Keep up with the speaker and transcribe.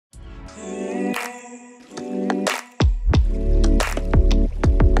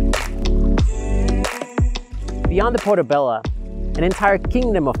Beyond the portobello, an entire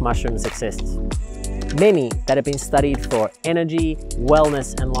kingdom of mushrooms exists. Many that have been studied for energy,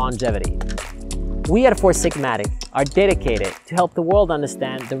 wellness, and longevity. We at Sigmatic are dedicated to help the world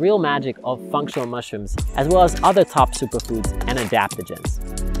understand the real magic of functional mushrooms, as well as other top superfoods and adaptogens.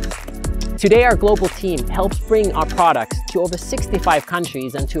 Today, our global team helps bring our products to over 65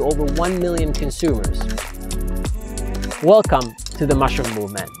 countries and to over 1 million consumers. Welcome to the mushroom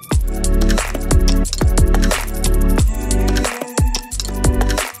movement.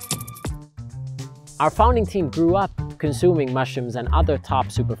 Our founding team grew up consuming mushrooms and other top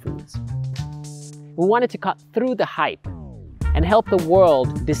superfoods. We wanted to cut through the hype and help the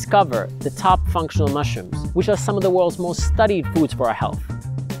world discover the top functional mushrooms, which are some of the world's most studied foods for our health.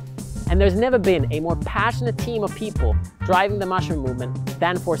 And there's never been a more passionate team of people driving the mushroom movement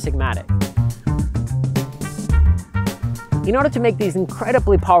than Sigmatic. In order to make these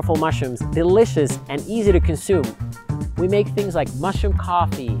incredibly powerful mushrooms delicious and easy to consume, we make things like mushroom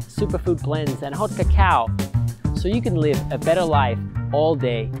coffee, superfood blends, and hot cacao, so you can live a better life all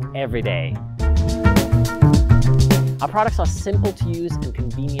day, every day. Our products are simple to use and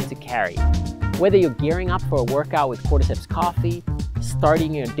convenient to carry. Whether you're gearing up for a workout with cordyceps coffee,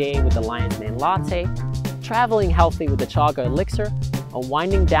 starting your day with the lion's mane latte, traveling healthy with the chaga elixir, or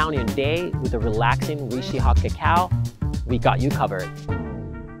winding down your day with a relaxing reishi hot cacao, we got you covered.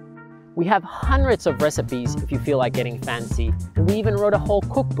 We have hundreds of recipes if you feel like getting fancy, and we even wrote a whole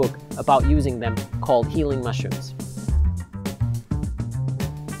cookbook about using them called Healing Mushrooms.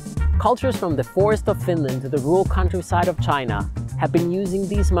 Cultures from the forest of Finland to the rural countryside of China have been using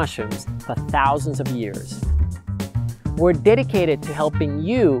these mushrooms for thousands of years. We're dedicated to helping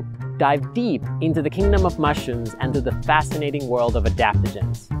you dive deep into the kingdom of mushrooms and to the fascinating world of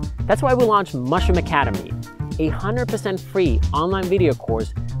adaptogens. That's why we launched Mushroom Academy, a 100% free online video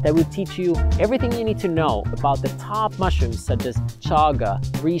course that will teach you everything you need to know about the top mushrooms such as chaga,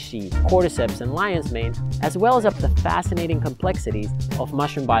 reishi, cordyceps, and lion's mane, as well as the fascinating complexities of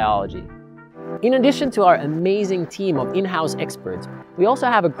mushroom biology. In addition to our amazing team of in-house experts, we also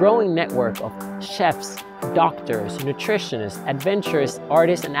have a growing network of chefs, doctors, nutritionists, adventurers,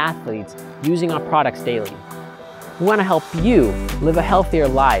 artists, and athletes using our products daily. We want to help you live a healthier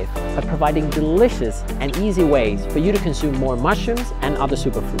life by providing delicious and easy ways for you to consume more mushrooms and other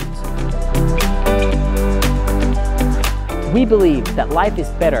superfoods. We believe that life is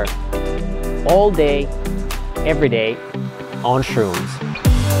better all day, every day on shrooms.